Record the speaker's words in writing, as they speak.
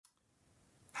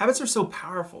Habits are so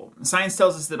powerful. Science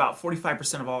tells us that about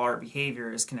 45% of all our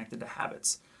behavior is connected to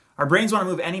habits. Our brains want to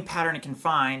move any pattern it can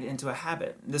find into a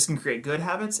habit. This can create good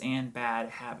habits and bad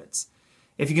habits.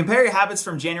 If you compare your habits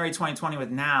from January 2020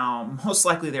 with now, most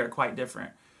likely they are quite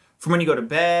different. From when you go to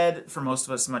bed, for most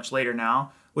of us much later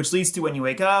now, which leads to when you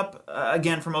wake up,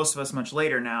 again for most of us much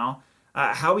later now,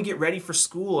 how we get ready for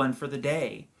school and for the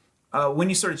day. When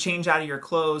you sort of change out of your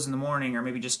clothes in the morning, or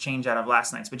maybe just change out of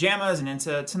last night's pajamas and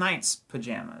into tonight's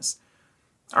pajamas.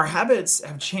 Our habits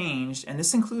have changed, and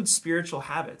this includes spiritual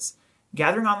habits.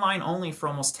 Gathering online only for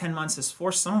almost 10 months has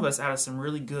forced some of us out of some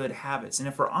really good habits. And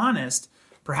if we're honest,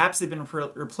 perhaps they've been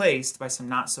replaced by some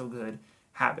not so good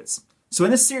habits. So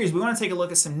in this series, we want to take a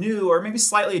look at some new or maybe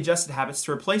slightly adjusted habits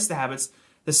to replace the habits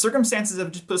the circumstances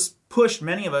have just pushed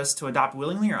many of us to adopt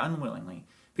willingly or unwillingly.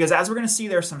 Because as we're going to see,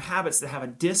 there are some habits that have a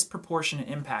disproportionate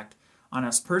impact on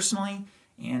us personally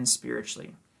and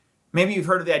spiritually. Maybe you've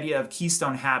heard of the idea of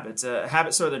keystone habits, a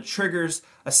habit sort of that triggers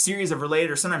a series of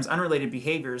related or sometimes unrelated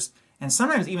behaviors, and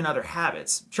sometimes even other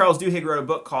habits. Charles Duhigg wrote a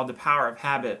book called The Power of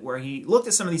Habit, where he looked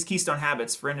at some of these keystone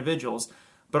habits for individuals,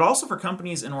 but also for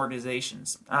companies and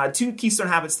organizations. Two keystone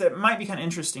habits that might be kind of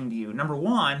interesting to you. Number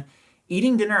one,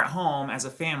 eating dinner at home as a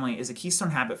family is a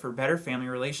keystone habit for better family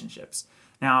relationships.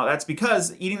 Now, that's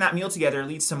because eating that meal together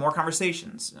leads to more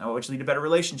conversations, which lead to better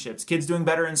relationships, kids doing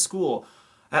better in school,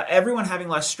 everyone having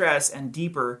less stress and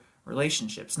deeper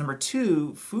relationships. Number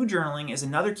two, food journaling is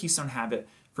another keystone habit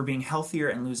for being healthier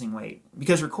and losing weight.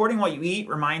 Because recording what you eat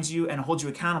reminds you and holds you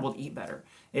accountable to eat better,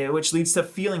 which leads to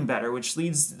feeling better, which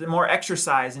leads to more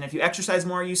exercise. And if you exercise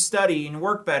more, you study and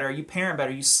work better, you parent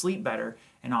better, you sleep better,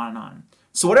 and on and on.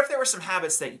 So what if there were some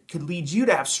habits that could lead you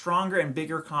to have stronger and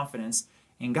bigger confidence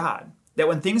in God? That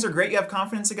when things are great, you have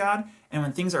confidence in God, and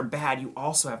when things are bad, you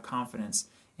also have confidence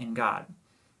in God.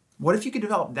 What if you could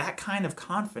develop that kind of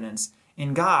confidence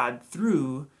in God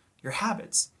through your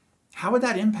habits? How would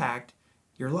that impact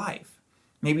your life?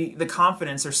 Maybe the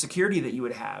confidence or security that you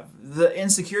would have, the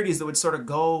insecurities that would sort of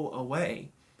go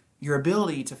away, your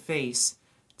ability to face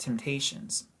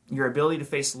temptations, your ability to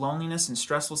face loneliness and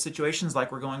stressful situations like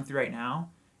we're going through right now,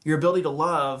 your ability to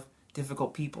love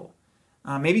difficult people.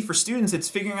 Maybe for students,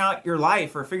 it's figuring out your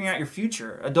life or figuring out your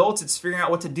future. Adults, it's figuring out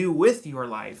what to do with your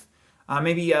life.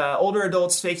 Maybe older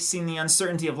adults facing the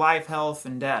uncertainty of life, health,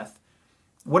 and death.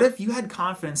 What if you had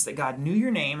confidence that God knew your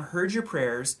name, heard your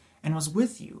prayers, and was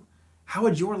with you? How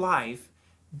would your life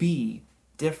be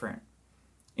different?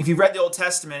 If you've read the Old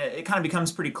Testament, it kind of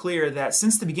becomes pretty clear that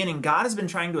since the beginning, God has been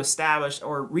trying to establish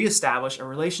or reestablish a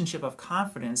relationship of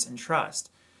confidence and trust.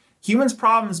 Humans'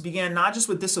 problems began not just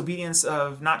with disobedience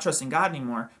of not trusting God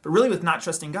anymore, but really with not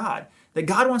trusting God. That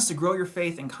God wants to grow your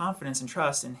faith and confidence and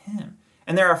trust in Him.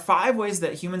 And there are 5 ways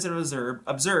that humans have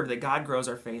observed that God grows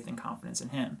our faith and confidence in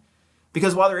Him.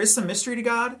 Because while there is some mystery to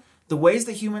God, the ways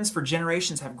that humans for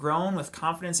generations have grown with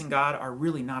confidence in God are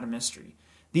really not a mystery.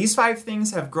 These 5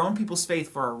 things have grown people's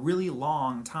faith for a really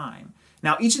long time.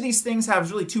 Now, each of these things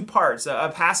has really 2 parts,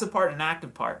 a passive part and an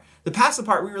active part. The passive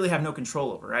part we really have no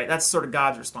control over, right? That's sort of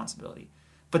God's responsibility.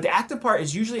 But the active part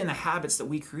is usually in the habits that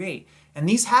we create. And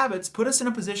these habits put us in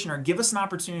a position or give us an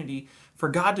opportunity for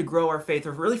God to grow our faith,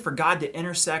 or really for God to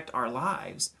intersect our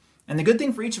lives. And the good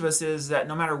thing for each of us is that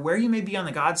no matter where you may be on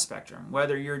the God spectrum,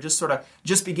 whether you're just sort of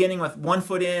just beginning with 1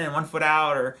 foot in and 1 foot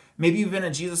out, or maybe you've been a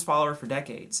Jesus follower for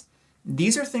decades,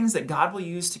 these are things that God will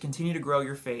use to continue to grow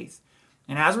your faith.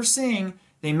 And as we're seeing,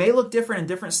 they may look different in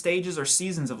different stages or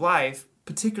seasons of life,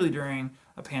 particularly during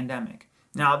a pandemic.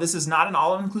 Now, this is not an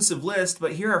all-inclusive list,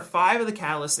 but here are 5 of the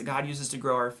catalysts that God uses to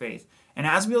grow our faith. And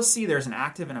as we'll see, there's an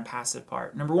active and a passive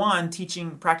part. Number 1,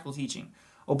 practical teaching.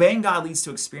 Obeying God leads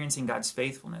to experiencing God's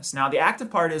faithfulness. Now, the active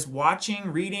part is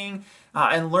watching, reading,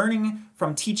 and learning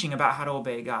from teaching about how to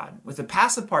obey God, with the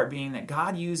passive part being that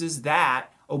God uses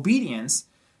that obedience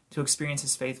to experience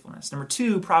His faithfulness. Number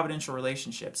 2, providential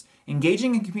relationships.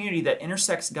 Engaging in community that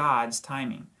intersects God's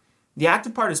timing. The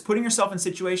active part is putting yourself in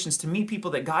situations to meet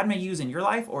people that God may use in your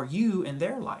life or you in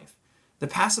their life. The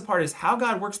passive part is how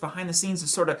God works behind the scenes to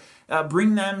sort of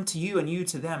bring them to you and you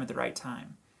to them at the right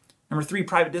time. Number 3,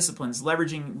 private disciplines,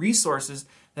 leveraging resources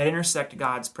that intersect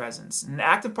God's presence. And the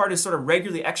active part is sort of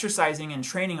regularly exercising and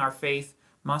training our faith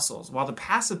muscles, while the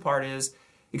passive part is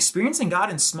experiencing God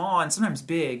in small and sometimes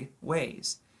big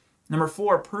ways. Number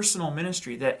 4, personal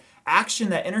ministry, that action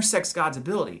that intersects God's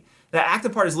ability. The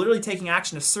active part is literally taking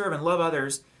action to serve and love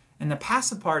others, and the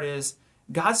passive part is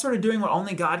God sort of doing what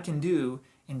only God can do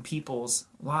in people's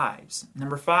lives.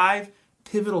 Number 5,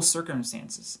 pivotal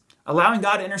circumstances. Allowing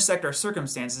God to intersect our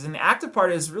circumstances. And the active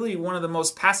part is really one of the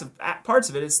most passive parts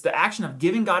of it. It's the action of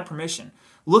giving God permission,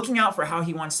 looking out for how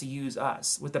He wants to use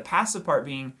us, with the passive part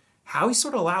being how he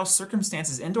sort of allows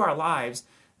circumstances into our lives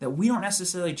that we don't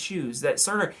necessarily choose, that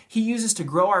sort of he uses to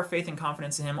grow our faith and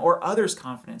confidence in him or others'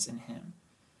 confidence in him.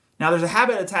 Now, there's a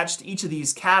habit attached to each of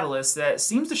these catalysts that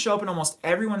seems to show up in almost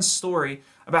everyone's story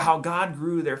about how God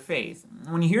grew their faith.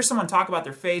 When you hear someone talk about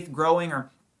their faith growing, or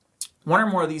one or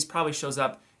more of these probably shows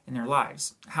up in their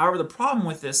lives. However, the problem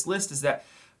with this list is that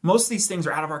most of these things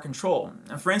are out of our control.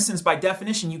 For instance, by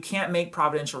definition, you can't make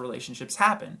providential relationships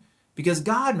happen because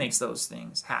God makes those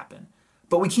things happen.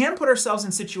 But we can put ourselves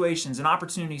in situations and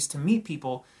opportunities to meet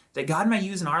people that God may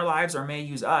use in our lives or may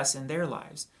use us in their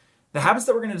lives. The habits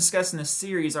that we're going to discuss in this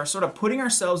series are sort of putting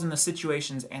ourselves in the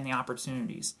situations and the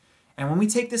opportunities. And when we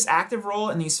take this active role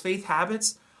in these faith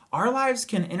habits, our lives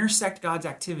can intersect God's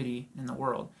activity in the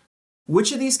world.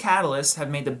 Which of these catalysts have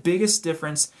made the biggest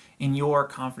difference in your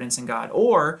confidence in God?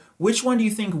 Or which one do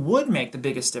you think would make the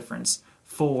biggest difference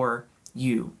for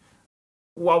you?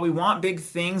 While we want big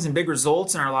things and big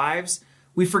results in our lives,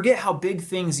 we forget how big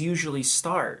things usually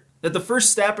start. That the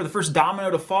first step or the first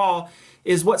domino to fall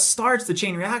is what starts the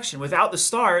chain reaction. Without the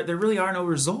start, there really are no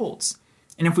results.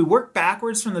 And if we work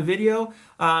backwards from the video,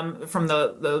 from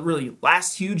the really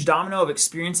last huge domino of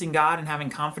experiencing God and having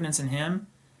confidence in him,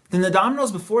 then the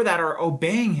dominoes before that are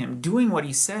obeying him, doing what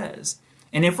he says.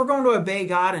 And if we're going to obey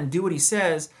God and do what he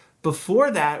says, before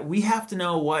that, we have to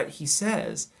know what he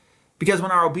says. Because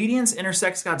when our obedience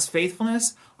intersects God's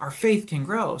faithfulness, our faith can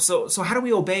grow. So how do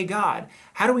we obey God?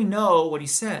 How do we know what he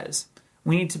says?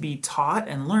 We need to be taught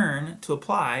and learn to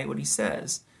apply what he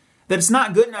says. That it's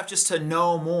not good enough just to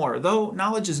know more, though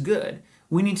knowledge is good.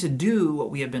 We need to do what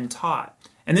we have been taught.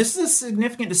 And this is a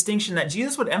significant distinction that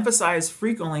Jesus would emphasize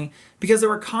frequently because there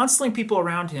were constantly people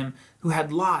around him who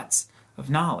had lots of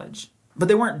knowledge, but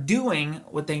they weren't doing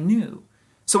what they knew.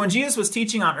 So when Jesus was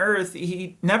teaching on earth,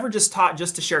 he never just taught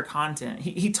just to share content.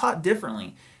 He taught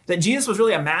differently. That Jesus was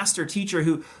really a master teacher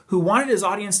who wanted his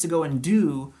audience to go and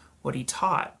do what he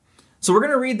taught. So we're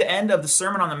going to read the end of the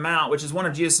Sermon on the Mount, which is one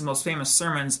of Jesus' most famous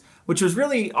sermons, which was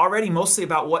really already mostly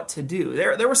about what to do.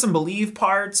 There were some believe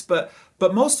parts, but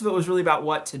most of it was really about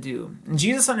what to do. And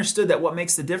Jesus understood that what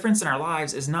makes the difference in our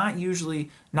lives is not usually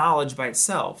knowledge by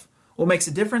itself. What makes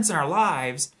a difference in our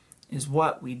lives is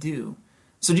what we do.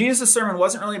 So Jesus' sermon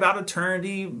wasn't really about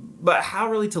eternity, but how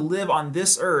really to live on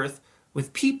this earth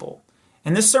with people.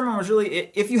 And this sermon was really,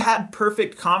 if you had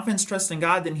perfect confidence, trust in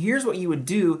God, then here's what you would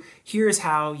do. Here's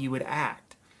how you would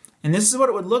act. And this is what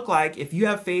it would look like if you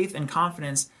have faith and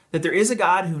confidence that there is a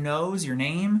God who knows your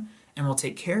name and will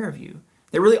take care of you.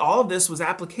 That really all of this was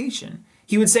application.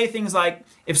 He would say things like,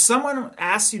 if someone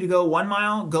asks you to go 1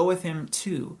 mile, go with him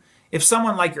 2. If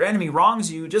someone like your enemy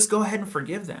wrongs you, just go ahead and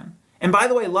forgive them. And by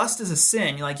the way, lust is a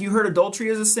sin. Like you heard adultery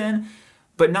is a sin,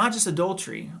 but not just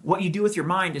adultery. What you do with your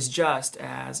mind is just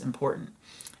as important.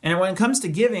 And when it comes to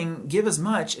giving, give as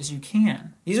much as you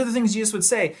can. These are the things Jesus would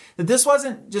say. That this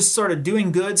wasn't just sort of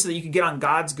doing good so that you could get on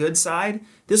God's good side.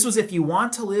 This was if you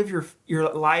want to live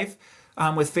your life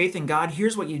with faith in God,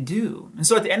 here's what you do. And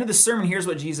so at the end of the sermon, here's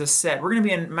what Jesus said. We're going to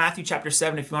be in Matthew chapter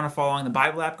 7. If you want to follow along the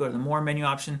Bible app, go to the More menu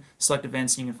option, select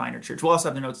events, and you can find our church. We'll also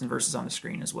have the notes and verses on the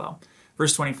screen as well.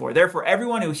 Verse 24, therefore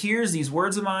everyone who hears these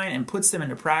words of mine and puts them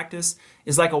into practice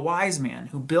is like a wise man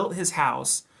who built his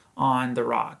house on the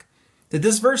rock. That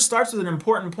this verse starts with an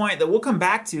important point that we'll come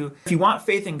back to. If you want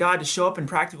faith in God to show up in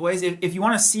practical ways, if you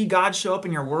want to see God show up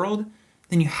in your world,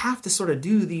 then you have to sort of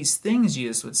do these things,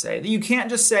 Jesus would say. That you can't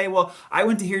just say, well, I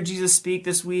went to hear Jesus speak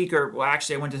this week, or well,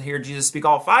 actually I went to hear Jesus speak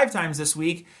all 5 times this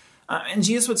week. And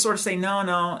Jesus would sort of say,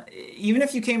 no, even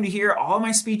if you came to hear all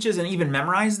my speeches and even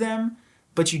memorize them,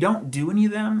 but you don't do any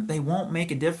of them, they won't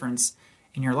make a difference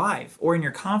in your life or in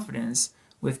your confidence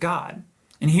with God.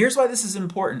 And here's why this is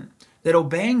important. That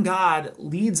obeying God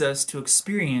leads us to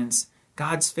experience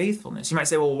God's faithfulness. You might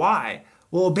say, well, why?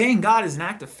 Well, obeying God is an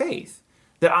act of faith.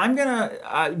 That I'm going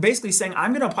to, basically saying,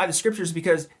 I'm going to apply the scriptures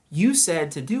because you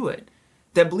said to do it.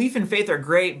 That belief and faith are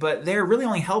great, but they're really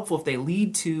only helpful if they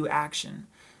lead to action.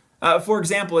 For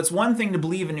example, it's one thing to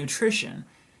believe in nutrition.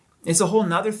 It's a whole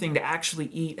nother thing to actually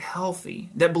eat healthy.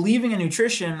 That believing in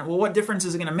nutrition, well, what difference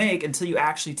is it going to make until you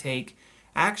actually take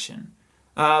action?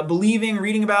 Believing,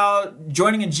 reading about,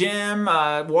 joining a gym,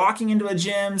 walking into a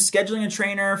gym, scheduling a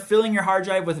trainer, filling your hard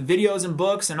drive with videos and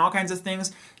books and all kinds of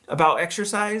things about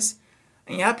exercise.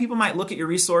 And yeah, people might look at your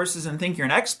resources and think you're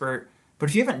an expert, but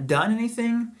if you haven't done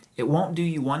anything, it won't do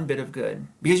you one bit of good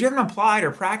because you haven't applied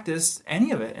or practiced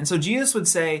any of it. And so Jesus would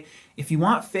say, if you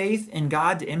want faith in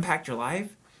God to impact your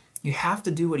life, you have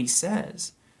to do what he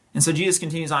says. And so Jesus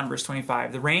continues on, verse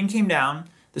 25. The rain came down,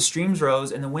 the streams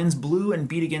rose, and the winds blew and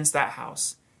beat against that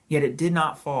house. Yet it did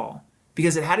not fall,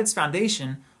 because it had its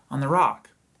foundation on the rock.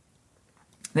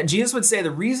 That Jesus would say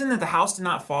the reason that the house did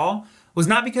not fall was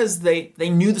not because they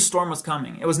knew the storm was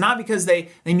coming. It was not because they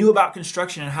knew about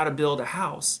construction and how to build a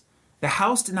house. The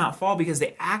house did not fall because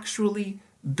they actually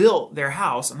built their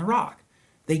house on the rock.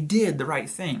 They did the right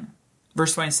thing.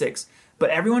 Verse 26, but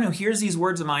everyone who hears these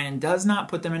words of mine and does not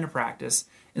put them into practice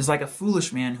is like a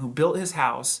foolish man who built his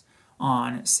house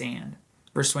on sand.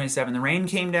 Verse 27, the rain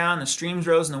came down, the streams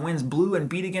rose, and the winds blew and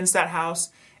beat against that house,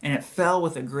 and it fell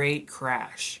with a great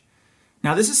crash.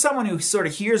 Now, this is someone who sort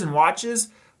of hears and watches,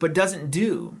 but doesn't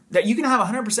do. That you can have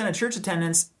 100% of church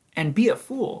attendance and be a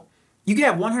fool. You can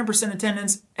have 100%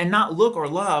 attendance and not look or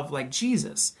love like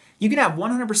Jesus. You can have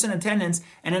 100% attendance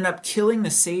and end up killing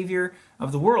the Savior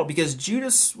of the world, because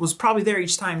Judas was probably there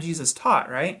each time Jesus taught,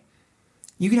 right?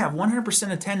 You can have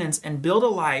 100% attendance and build a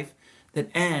life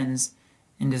that ends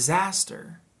in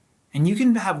disaster. And you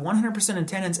can have 100%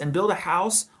 attendance and build a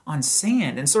house on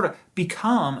sand and sort of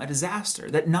become a disaster.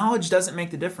 That knowledge doesn't make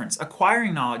the difference.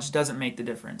 Acquiring knowledge doesn't make the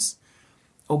difference.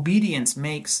 Obedience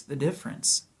makes the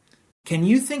difference. Can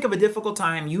you think of a difficult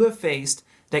time you have faced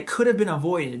that could have been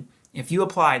avoided if you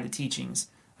applied the teachings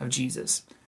of Jesus?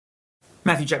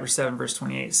 Matthew chapter 7, verse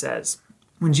 28 says,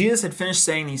 when Jesus had finished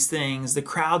saying these things, the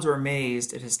crowds were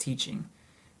amazed at his teaching,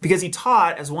 because he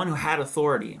taught as one who had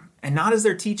authority, and not as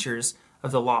their teachers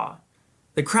of the law.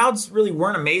 The crowds really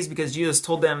weren't amazed because Jesus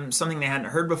told them something they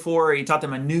hadn't heard before. He taught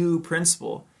them a new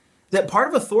principle. That part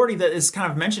of authority that is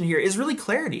kind of mentioned here is really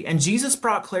clarity. And Jesus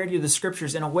brought clarity to the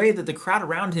scriptures in a way that the crowd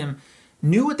around him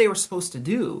knew what they were supposed to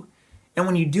do. And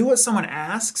when you do what someone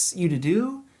asks you to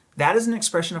do, that is an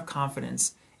expression of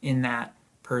confidence in that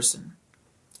person.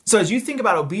 So as you think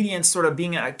about obedience sort of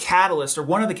being a catalyst or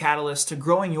one of the catalysts to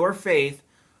growing your faith,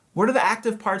 what are the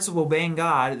active parts of obeying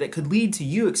God that could lead to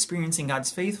you experiencing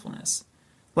God's faithfulness?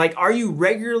 Like, are you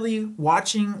regularly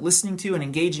watching, listening to, and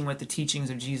engaging with the teachings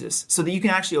of Jesus so that you can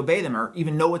actually obey them or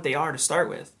even know what they are to start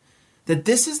with? That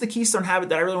this is the keystone habit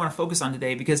that I really want to focus on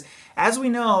today, because as we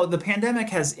know, the pandemic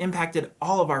has impacted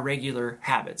all of our regular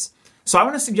habits. So I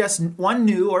want to suggest one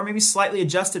new or maybe slightly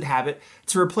adjusted habit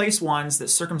to replace ones that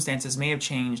circumstances may have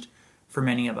changed for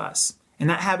many of us. And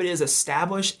that habit is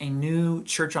establish a new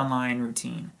church online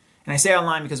routine. And I say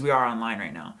online because we are online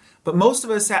right now. But most of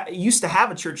us used to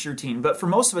have a church routine, but for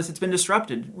most of us it's been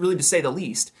disrupted, really, to say the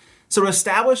least. So to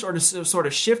establish or to sort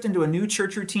of shift into a new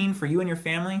church routine for you and your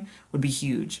family would be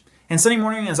huge. And Sunday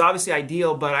morning is obviously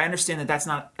ideal, but I understand that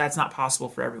that's not possible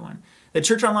for everyone. The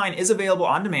church online is available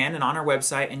on demand and on our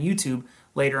website and YouTube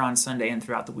later on Sunday and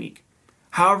throughout the week.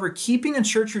 However, keeping a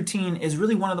church routine is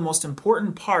really one of the most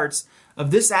important parts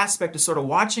of this aspect of sort of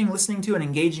watching, listening to, and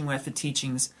engaging with the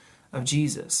teachings of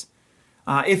Jesus.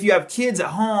 If you have kids at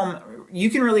home, you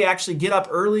can really actually get up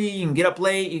early, you can get up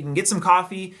late, you can get some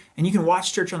coffee, and you can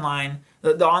watch Church Online,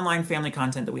 the online family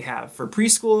content that we have for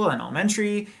preschool and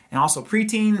elementary, and also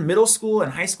preteen, middle school,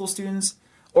 and high school students.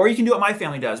 Or you can do what my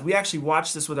family does. We actually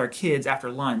watch this with our kids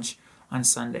after lunch on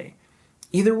Sunday.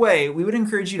 Either way, we would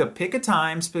encourage you to pick a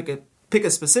time, pick a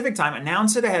specific time,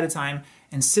 announce it ahead of time,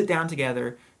 and sit down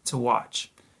together to watch.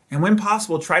 And when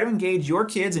possible, try to engage your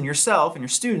kids and yourself and your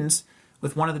students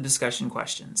with one of the discussion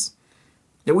questions.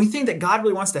 That we think that God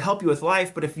really wants to help you with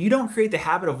life, but if you don't create the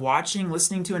habit of watching,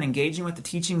 listening to, and engaging with the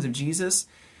teachings of Jesus,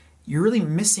 you're really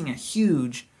missing a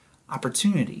huge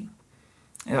opportunity.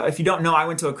 If you don't know, I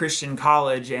went to a Christian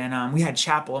college, and we had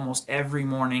chapel almost every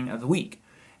morning of the week.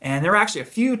 And there were actually a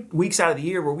few weeks out of the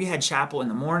year where we had chapel in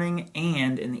the morning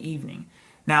and in the evening.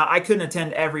 Now, I couldn't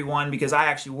attend every one because I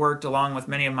actually worked along with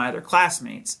many of my other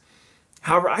classmates.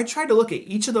 However, I tried to look at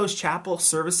each of those chapel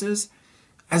services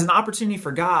as an opportunity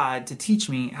for God to teach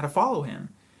me how to follow him.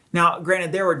 Now,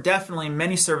 granted, there were definitely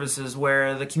many services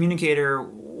where the communicator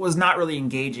was not really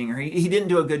engaging, or he didn't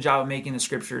do a good job of making the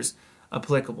scriptures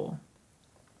applicable.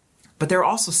 But there were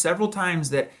also several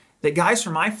times that guys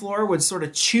from my floor would sort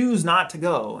of choose not to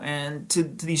go and to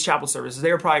these chapel services.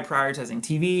 They were probably prioritizing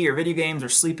TV or video games or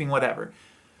sleeping, whatever.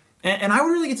 And I would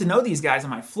really get to know these guys on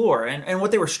my floor and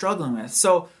what they were struggling with.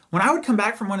 So when I would come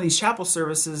back from one of these chapel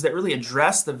services that really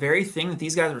addressed the very thing that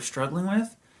these guys were struggling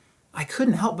with, I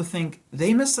couldn't help but think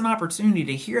they missed an opportunity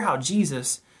to hear how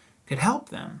Jesus could help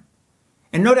them.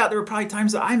 And no doubt there were probably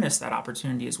times that I missed that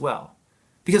opportunity as well.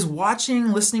 Because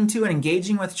watching, listening to, and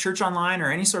engaging with church online or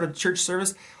any sort of church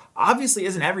service obviously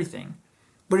isn't everything.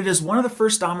 But it is one of the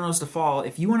first dominoes to fall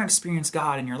if you want to experience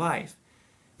God in your life.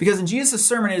 Because in Jesus'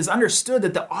 sermon, it is understood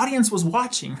that the audience was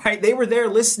watching, right? They were there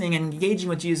listening and engaging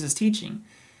with Jesus' teaching.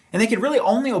 And they could really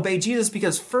only obey Jesus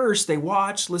because first they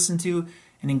watched, listened to,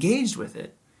 and engaged with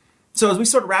it. So as we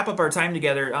sort of wrap up our time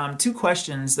together, two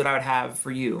questions that I would have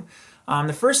for you.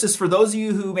 The first is for those of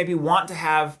you who maybe want to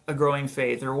have a growing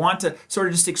faith or want to sort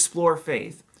of just explore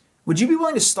faith. Would you be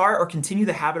willing to start or continue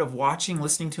the habit of watching,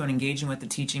 listening to, and engaging with the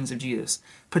teachings of Jesus,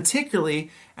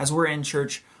 particularly as we're in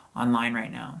church online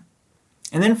right now?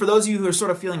 And then for those of you who are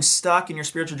sort of feeling stuck in your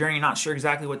spiritual journey, not sure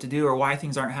exactly what to do or why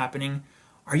things aren't happening,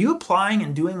 are you applying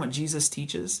and doing what Jesus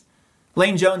teaches?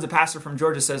 Lane Jones, a pastor from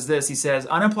Georgia, says this. He says,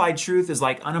 unapplied truth is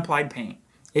like unapplied paint.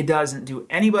 It doesn't do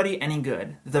anybody any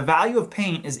good. The value of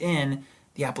paint is in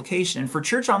the application. And for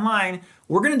Church Online,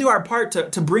 we're going to do our part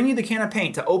to bring you the can of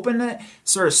paint, to open it,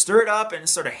 sort of stir it up, and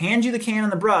sort of hand you the can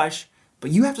and the brush,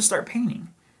 but you have to start painting.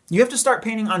 You have to start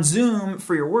painting on Zoom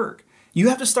for your work. You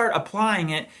have to start applying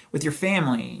it with your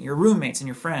family, your roommates, and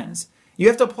your friends. You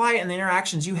have to apply it in the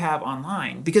interactions you have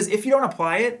online, because if you don't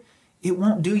apply it, it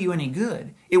won't do you any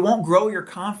good. It won't grow your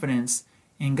confidence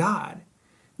in God.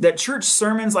 That church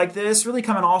sermons like this really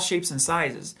come in all shapes and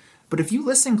sizes. But if you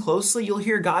listen closely, you'll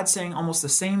hear God saying almost the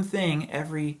same thing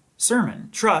every sermon.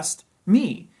 Trust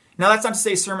me. Now, that's not to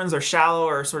say sermons are shallow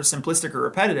or sort of simplistic or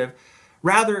repetitive.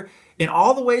 Rather, in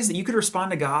all the ways that you could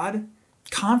respond to God,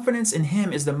 confidence in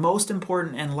Him is the most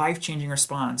important and life-changing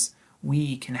response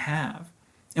we can have.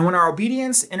 And when our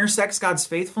obedience intersects God's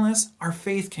faithfulness, our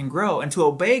faith can grow. And to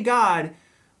obey God,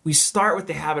 we start with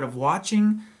the habit of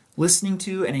watching, listening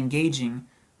to, and engaging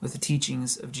with the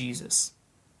teachings of Jesus.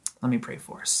 Let me pray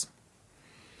for us.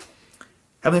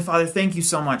 Heavenly Father, thank you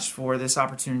so much for this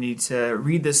opportunity to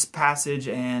read this passage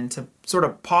and to sort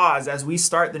of pause as we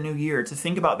start the new year to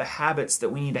think about the habits that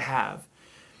we need to have.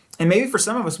 And maybe for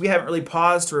some of us, we haven't really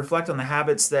paused to reflect on the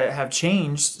habits that have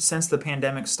changed since the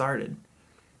pandemic started.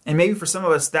 And maybe for some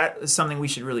of us, that is something we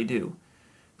should really do.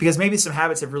 Because maybe some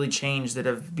habits have really changed that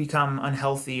have become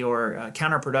unhealthy or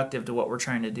counterproductive to what we're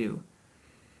trying to do.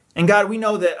 And God, we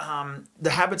know that the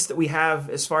habits that we have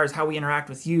as far as how we interact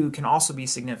with you can also be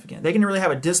significant. They can really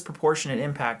have a disproportionate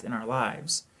impact in our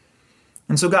lives.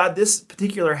 And so God, this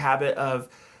particular habit of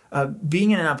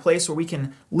being in a place where we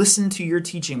can listen to your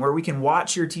teaching, where we can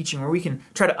watch your teaching, where we can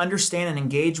try to understand and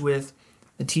engage with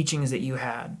the teachings that you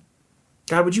had.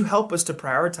 God, would you help us to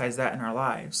prioritize that in our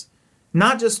lives?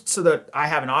 Not just so that I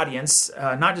have an audience,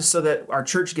 not just so that our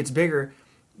church gets bigger,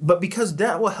 but because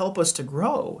that will help us to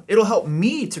grow. It'll help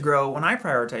me to grow when I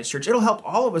prioritize church. It'll help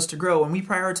all of us to grow when we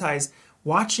prioritize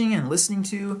watching and listening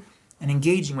to and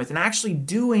engaging with and actually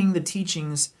doing the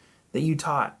teachings that you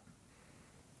taught.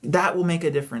 That will make a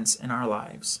difference in our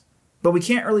lives. But we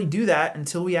can't really do that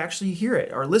until we actually hear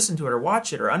it or listen to it or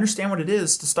watch it or understand what it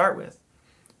is to start with.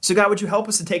 So God, would you help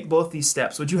us to take both these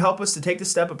steps? Would you help us to take the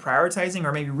step of prioritizing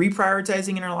or maybe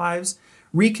reprioritizing in our lives,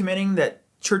 recommitting that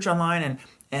Church Online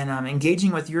and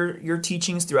engaging with your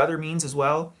teachings through other means as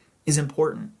well is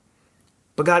important.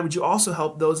 But God, would you also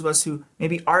help those of us who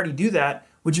maybe already do that,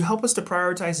 would you help us to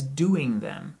prioritize doing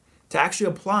them, to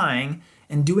actually applying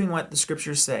and doing what the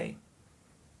scriptures say?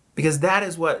 Because that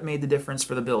is what made the difference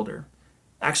for the builder,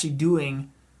 actually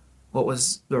doing what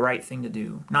was the right thing to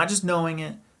do. Not just knowing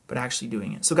it, but actually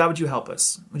doing it. So God, would you help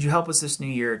us? Would you help us this new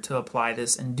year to apply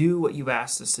this and do what you've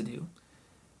asked us to do?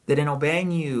 That in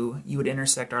obeying you, you would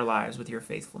intersect our lives with your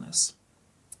faithfulness.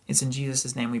 It's in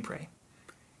Jesus' name we pray.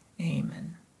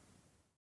 Amen.